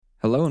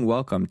Hello and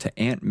welcome to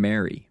Aunt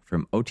Mary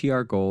from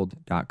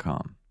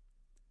OTRGold.com.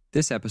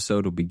 This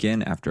episode will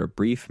begin after a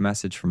brief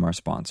message from our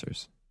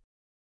sponsors.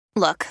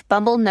 Look,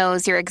 Bumble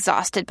knows you're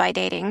exhausted by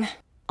dating.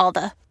 All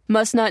the,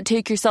 must not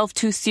take yourself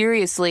too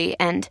seriously,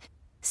 and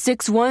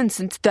 6'1"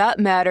 since that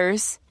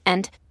matters,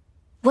 and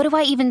what do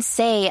I even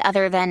say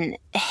other than,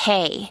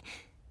 hey?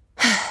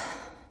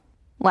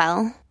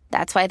 Well,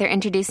 that's why they're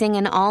introducing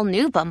an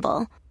all-new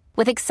Bumble,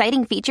 with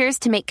exciting features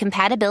to make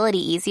compatibility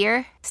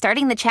easier,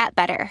 starting the chat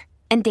better,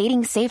 and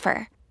dating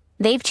safer.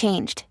 They've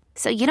changed,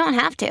 so you don't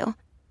have to.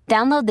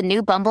 Download the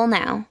new Bumble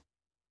now.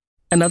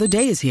 Another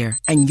day is here,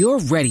 and you're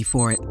ready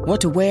for it.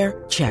 What to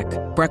wear? Check.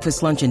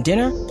 Breakfast, lunch, and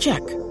dinner? Check.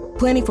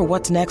 Planning for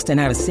what's next and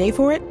how to save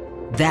for it?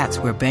 That's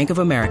where Bank of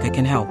America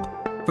can help.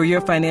 For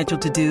your financial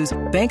to-dos,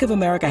 Bank of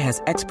America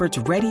has experts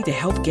ready to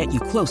help get you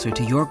closer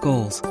to your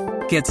goals.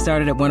 Get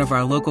started at one of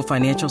our local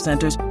financial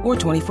centers or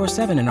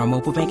 24/7 in our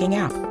mobile banking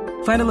app.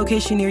 Find a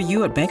location near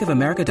you at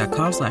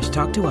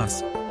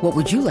bankofamerica.com/talktous. What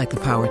would you like the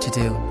power to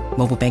do?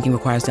 Mobile banking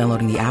requires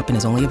downloading the app and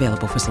is only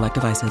available for select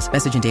devices.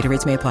 Message and data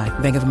rates may apply.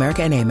 Bank of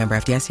America N.A., member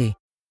FDIC.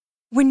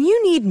 When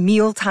you need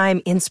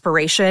mealtime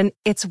inspiration,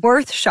 it's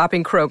worth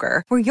shopping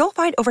Kroger, where you'll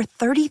find over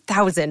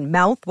 30,000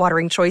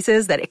 mouth-watering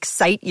choices that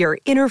excite your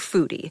inner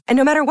foodie. And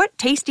no matter what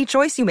tasty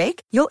choice you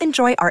make, you'll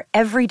enjoy our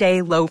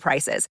everyday low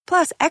prices,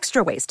 plus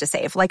extra ways to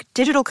save, like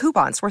digital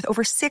coupons worth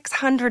over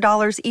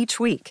 $600 each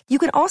week. You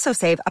can also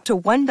save up to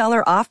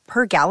 $1 off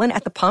per gallon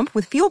at the pump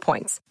with fuel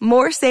points.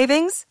 More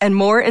savings and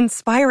more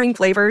inspiring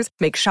flavors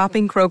make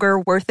shopping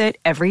Kroger worth it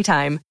every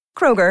time.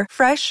 Kroger,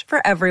 fresh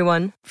for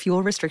everyone.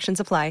 Fuel restrictions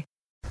apply.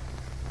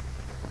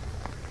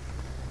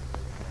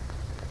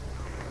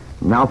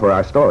 Now for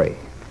our story.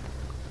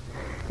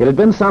 It had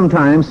been some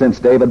time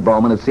since David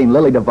Bowman had seen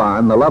Lily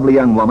Devon, the lovely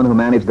young woman who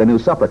managed the new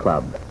supper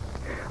club.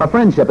 A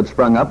friendship had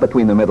sprung up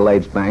between the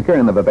middle-aged banker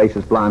and the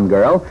vivacious blonde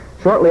girl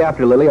shortly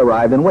after Lily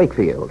arrived in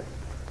Wakefield.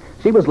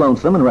 She was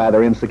lonesome and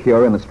rather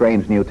insecure in the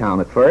strange new town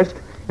at first,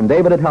 and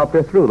David had helped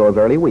her through those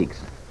early weeks.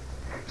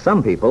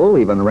 Some people,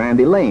 even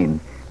Randy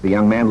Lane, the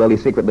young man Lily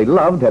secretly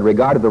loved, had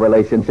regarded the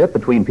relationship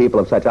between people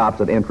of such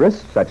opposite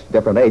interests, such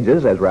different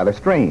ages, as rather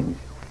strange.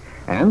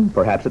 And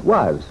perhaps it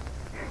was.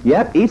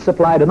 Yet each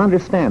supplied an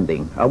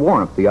understanding, a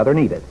warmth the other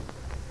needed.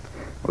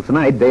 Well,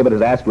 tonight, David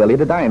has asked Lily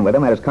to dine with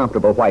him at his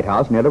comfortable White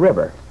House near the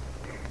river.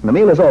 And the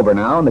meal is over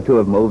now, and the two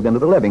have moved into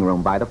the living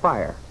room by the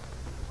fire.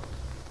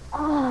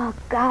 Oh,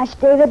 gosh,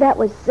 David, that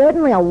was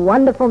certainly a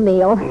wonderful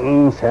meal.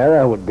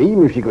 Sarah would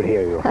beam if she could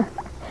hear you.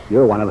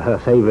 You're one of her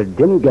favorite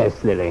dinner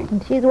guests, Lily.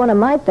 And she's one of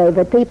my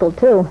favorite people,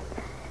 too.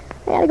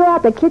 I had to go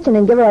out the kitchen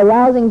and give her a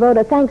rousing vote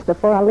of thanks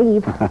before I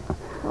leave.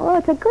 Oh,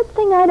 it's a good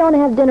thing I don't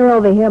have dinner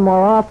over here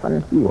more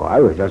often. Well, I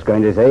was just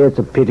going to say it's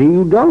a pity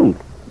you don't.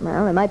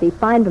 Well, it might be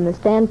fine from the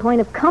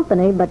standpoint of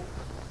company, but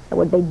it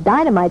would be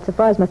dynamite so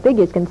far as my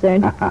figure's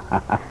concerned.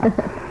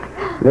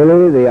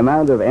 Lily, the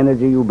amount of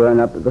energy you burn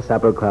up at the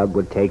supper club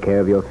would take care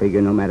of your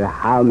figure no matter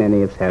how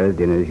many of Sarah's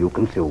dinners you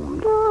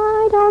consumed.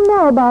 Oh, I don't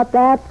know about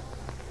that.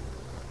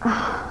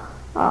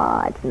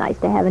 Oh, it's nice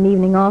to have an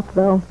evening off,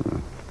 though.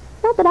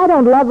 Not that I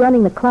don't love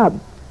running the club.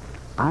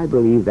 I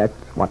believe that's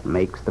what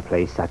makes the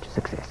place such a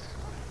success.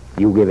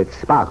 You give it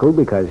sparkle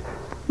because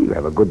you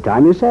have a good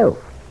time yourself.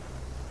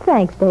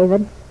 Thanks,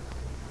 David.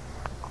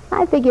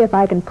 I figure if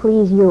I can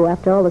please you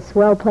after all the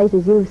swell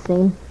places you've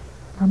seen,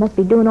 I must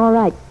be doing all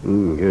right.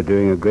 You're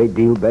doing a great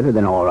deal better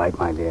than all right,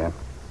 my dear.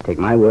 Take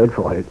my word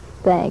for it.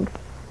 Thanks.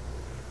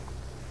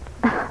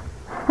 Peggy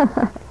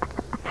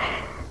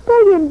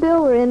and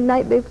Bill were in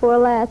night before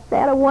last. They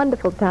had a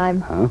wonderful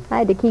time. Huh? I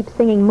had to keep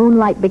singing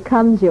Moonlight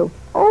Becomes You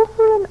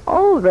over and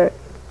over.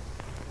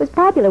 It was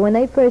popular when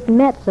they first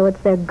met, so it's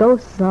their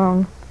ghost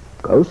song.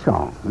 Ghost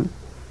song?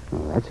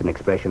 Well, that's an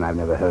expression I've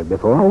never heard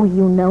before. Oh,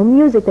 you know,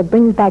 music that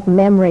brings back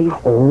memories.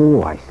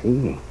 Oh, I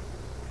see.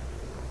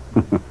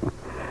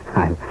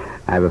 I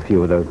have a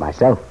few of those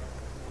myself.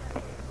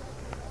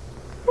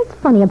 It's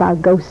funny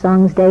about ghost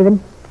songs, David.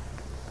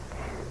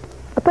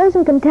 A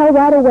person can tell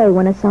right away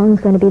when a song's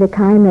going to be the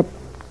kind that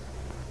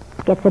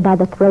gets her by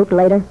the throat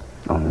later.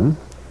 Oh?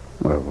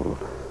 Well,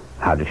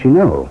 how does she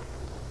know?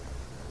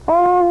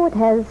 Oh, it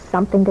has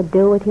something to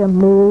do with your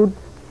mood,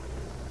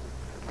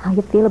 how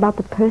you feel about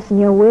the person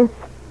you're with.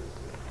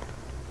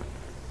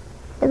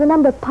 There's a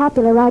number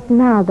popular right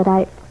now that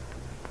I...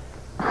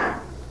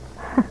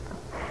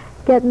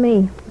 Get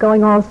me,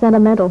 going all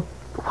sentimental.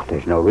 Well,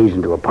 there's no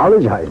reason to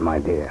apologize, my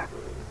dear.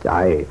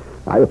 I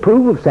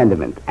approve of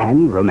sentiment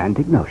and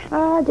romantic notions.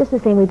 Just the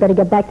same, we'd better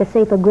get back to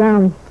safer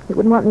ground. You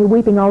wouldn't want me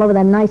weeping all over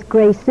that nice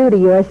gray suit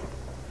of yours.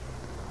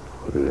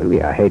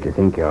 Lily, I hate to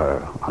think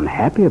you're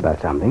unhappy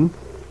about something.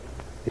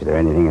 Is there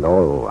anything at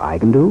all I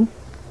can do?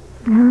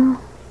 No,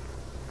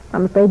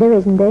 I'm afraid there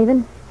isn't,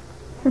 David.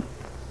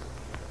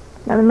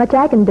 Not much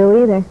I can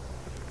do either.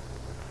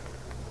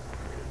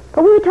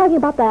 But we were talking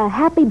about the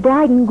happy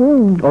bride and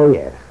groom. Oh,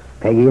 yes.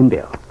 Peggy and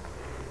Bill.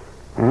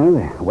 Well,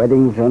 the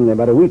wedding's only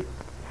about a week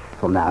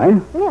from now, eh?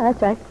 Yeah,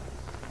 that's right.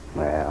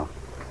 Well,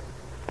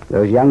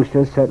 those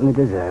youngsters certainly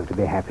deserve to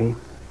be happy.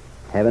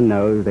 Heaven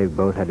knows they've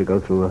both had to go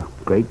through a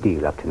great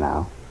deal up to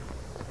now.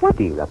 What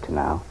do you up to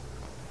now?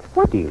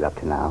 What do you up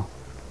to now?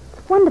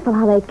 It's wonderful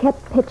how they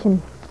kept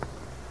pitching.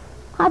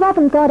 I've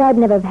often thought I'd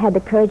never have had the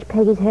courage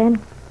Peggy's had.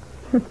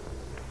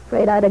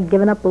 Afraid I'd have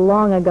given up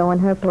long ago in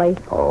her place.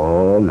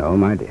 Oh, no,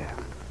 my dear.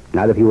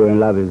 Not if you were in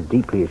love as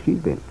deeply as she's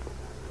been.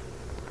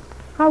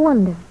 I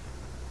wonder.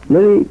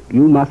 Lily,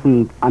 you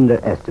mustn't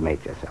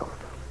underestimate yourself.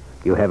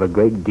 You have a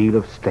great deal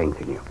of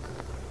strength in you.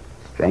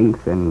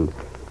 Strength and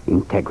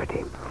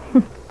integrity.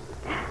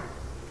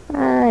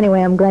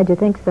 Anyway, I'm glad you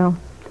think so.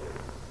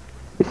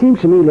 It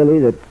seems to me, Lily,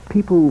 that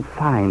people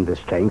find the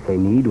strength they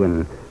need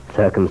when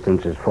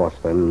circumstances force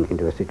them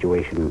into a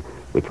situation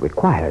which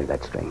requires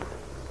that strength.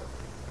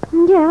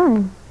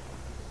 Yeah,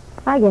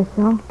 I guess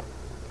so.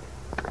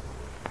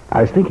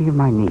 I was thinking of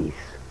my niece,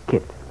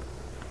 Kit.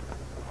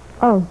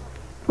 Oh,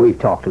 We've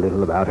talked a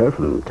little about her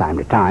from time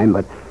to time,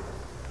 but,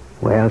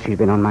 well, she's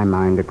been on my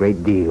mind a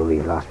great deal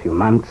these last few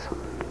months.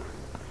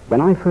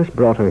 When I first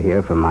brought her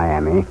here from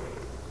Miami,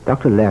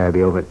 Dr.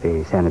 Larrabee over at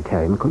the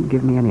sanitarium couldn't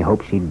give me any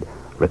hope she'd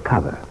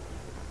recover.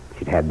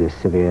 She'd had this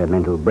severe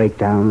mental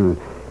breakdown.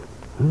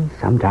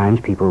 Sometimes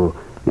people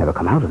never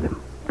come out of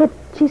them. but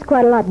she's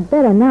quite a lot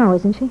better now,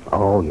 isn't she?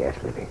 Oh, yes,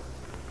 Lily.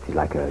 She's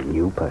like a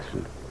new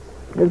person.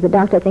 Does the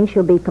doctor think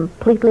she'll be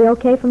completely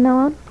okay from now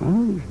on?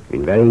 Oh, it's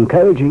been very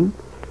encouraging.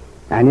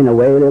 And in a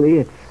way, Lily,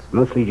 it's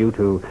mostly due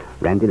to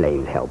Randy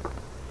Lane's help.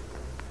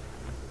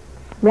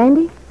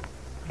 Randy?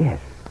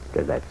 Yes.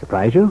 Does that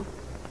surprise you?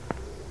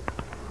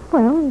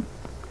 Well,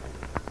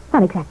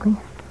 not exactly.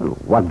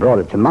 What brought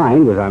it to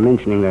mind was our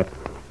mentioning that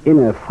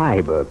inner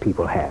fiber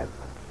people have,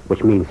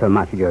 which means so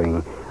much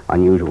during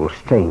unusual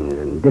strains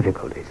and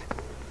difficulties.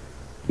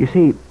 You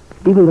see,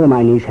 even though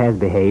my niece has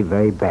behaved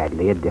very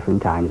badly at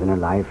different times in her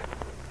life,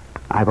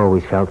 I've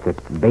always felt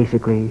that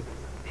basically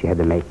she had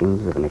the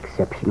makings of an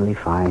exceptionally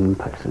fine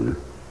person.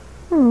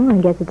 Oh,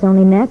 I guess it's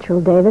only natural,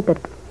 David, that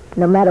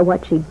no matter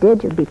what she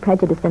did, you'd be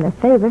prejudiced in her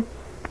favor.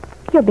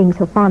 You're being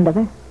so fond of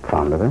her.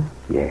 Fond of her?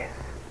 Yes.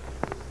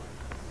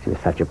 She was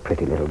such a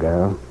pretty little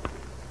girl.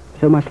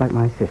 So much like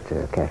my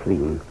sister,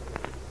 Kathleen.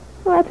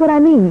 Well, that's what I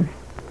mean.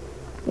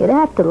 You'd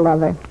have to love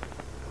her,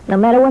 no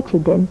matter what she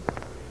did.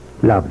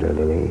 Loved her,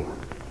 Lily.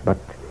 But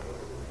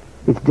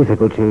it's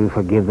difficult to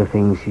forgive the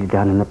things she's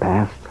done in the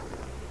past.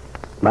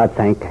 But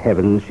thank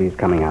heavens she's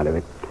coming out of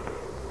it.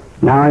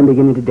 Now I'm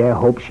beginning to dare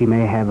hope she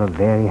may have a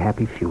very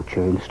happy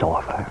future in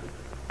store for her.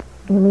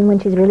 You mean when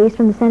she's released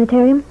from the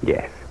sanitarium?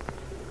 Yes.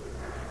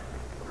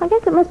 I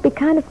guess it must be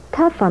kind of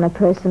tough on a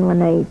person when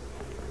they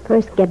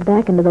first get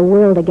back into the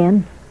world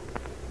again,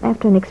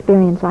 after an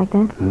experience like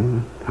that.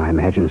 I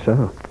imagine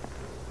so.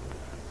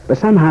 But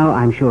somehow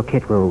I'm sure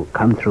Kit will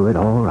come through it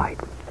all right,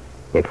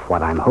 if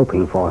what I'm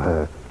hoping for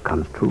her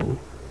comes true.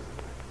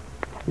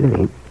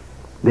 Lily,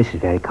 this is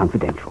very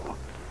confidential,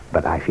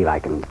 but I feel I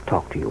can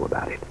talk to you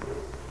about it.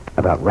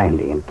 About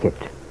Randy and Kit.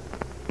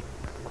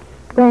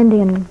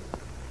 Randy and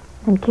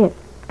Kit.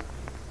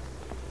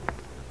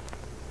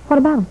 What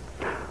about them?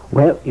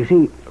 Well, you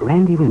see,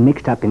 Randy was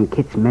mixed up in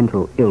Kit's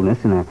mental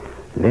illness in a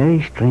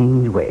very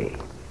strange way.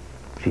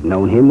 She'd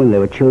known him when they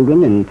were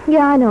children, and...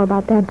 Yeah, I know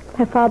about that.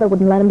 Her father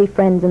wouldn't let them be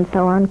friends and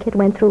so on. Kit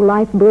went through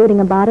life brooding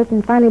about it,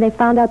 and finally they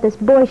found out this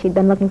boy she'd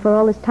been looking for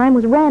all this time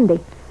was Randy.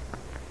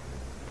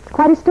 It's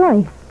quite a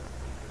story.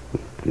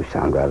 You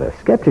sound rather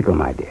skeptical,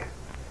 my dear.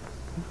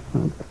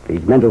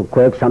 These mental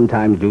quirks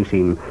sometimes do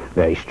seem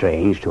very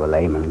strange to a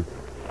layman.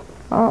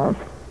 Oh,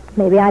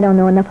 maybe I don't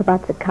know enough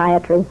about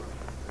psychiatry.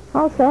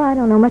 Also, I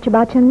don't know much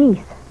about your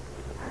niece.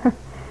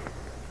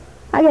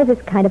 I guess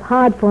it's kind of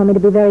hard for me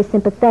to be very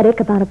sympathetic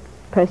about a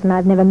person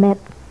I've never met.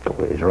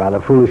 It's rather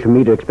foolish for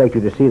me to expect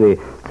you to see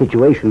the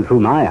situation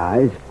through my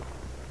eyes.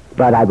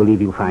 But I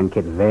believe you'll find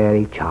Kit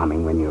very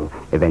charming when you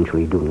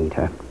eventually do meet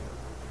her.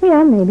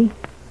 Yeah, maybe.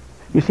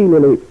 You see,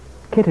 Lily,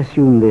 Kit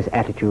assumed this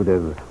attitude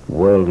of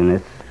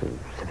worldliness, of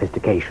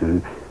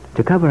sophistication,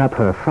 to cover up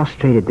her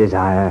frustrated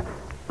desire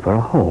for a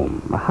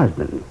home, a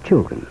husband,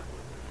 children.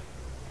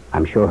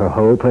 I'm sure her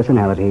whole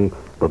personality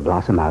will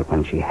blossom out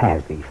when she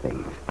has these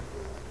things.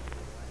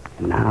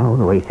 And now,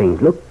 the way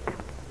things look,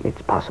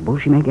 it's possible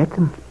she may get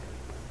them.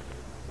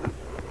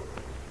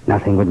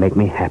 Nothing would make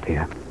me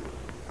happier.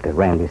 Because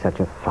Randy's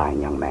such a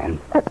fine young man.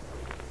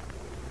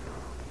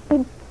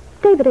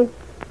 David, are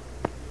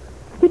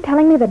you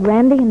telling me that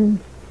Randy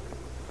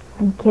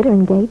and Kit are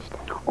engaged?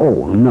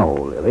 Oh, no,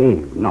 Lily,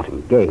 not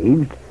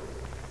engaged.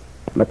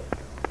 But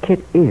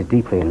Kit is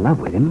deeply in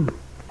love with him.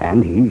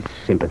 And he's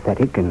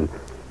sympathetic and,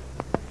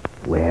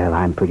 well,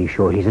 I'm pretty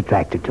sure he's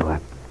attracted to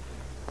her.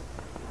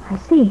 I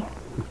see.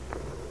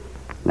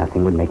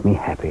 Nothing would make me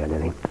happier,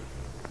 Lily.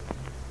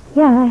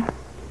 Yeah,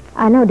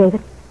 I know,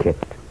 David. Kit,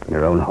 in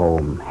her own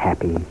home,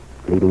 happy,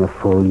 leading a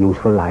full,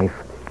 useful life,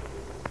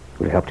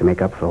 would help to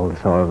make up for all the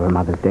sorrow of her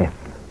mother's death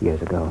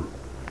years ago.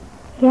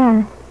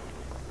 Yeah,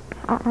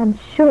 I'm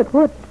sure it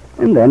would.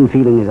 And then,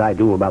 feeling as I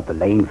do about the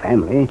Lane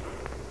family,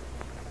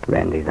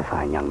 Randy's a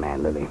fine young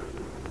man, Lily.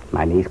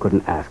 My niece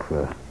couldn't ask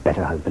for a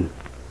better husband.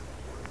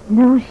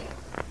 No, she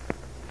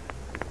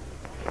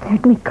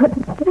certainly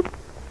couldn't.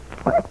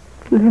 What?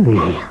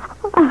 Lily.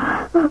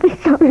 Oh,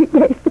 I'm sorry,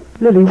 David.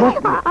 Lily,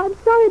 what? I'm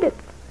sorry to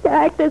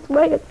act this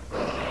way.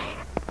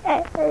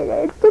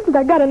 It's just that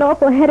I got an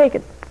awful headache.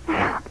 It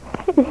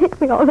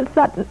hit me all of a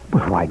sudden.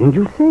 Well, why didn't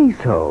you say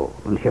so?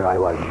 And here I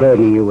was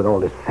burdening you with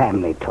all this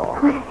family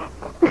talk.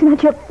 It's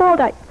not your fault.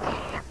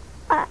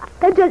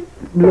 I just...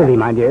 Lily,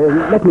 my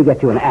dear, let me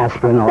get you an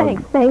aspirin or...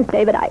 Thanks,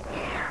 David. I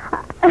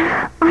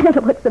don't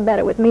know what's the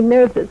matter with me.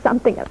 Nerves or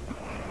something.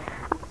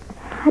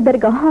 I'd better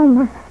go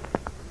home.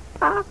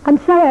 I'm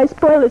sorry I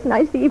spoiled this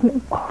nice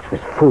evening. Oh, it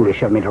was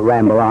foolish of me to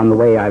ramble on the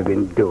way I've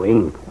been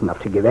doing.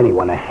 Enough to give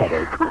anyone a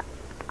headache.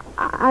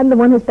 I'm the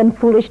one who's been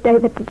foolish,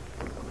 David.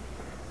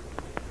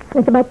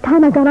 It's about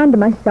time I got on to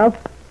myself.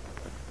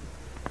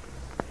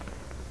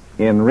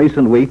 In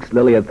recent weeks,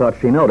 Lily had thought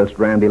she noticed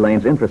Randy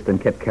Lane's interest in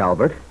Kit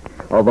Calvert,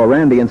 although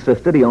Randy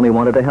insisted he only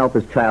wanted to help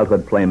his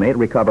childhood playmate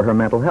recover her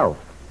mental health.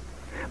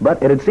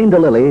 But it had seemed to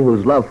Lily,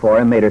 whose love for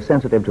him made her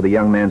sensitive to the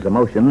young man's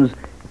emotions,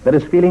 that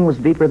his feeling was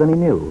deeper than he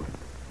knew.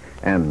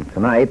 And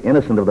tonight,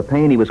 innocent of the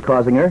pain he was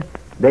causing her,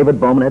 David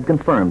Bowman had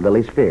confirmed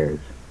Lily's fears.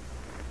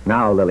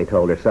 Now, Lily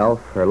told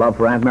herself, her love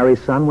for Aunt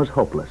Mary's son was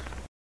hopeless.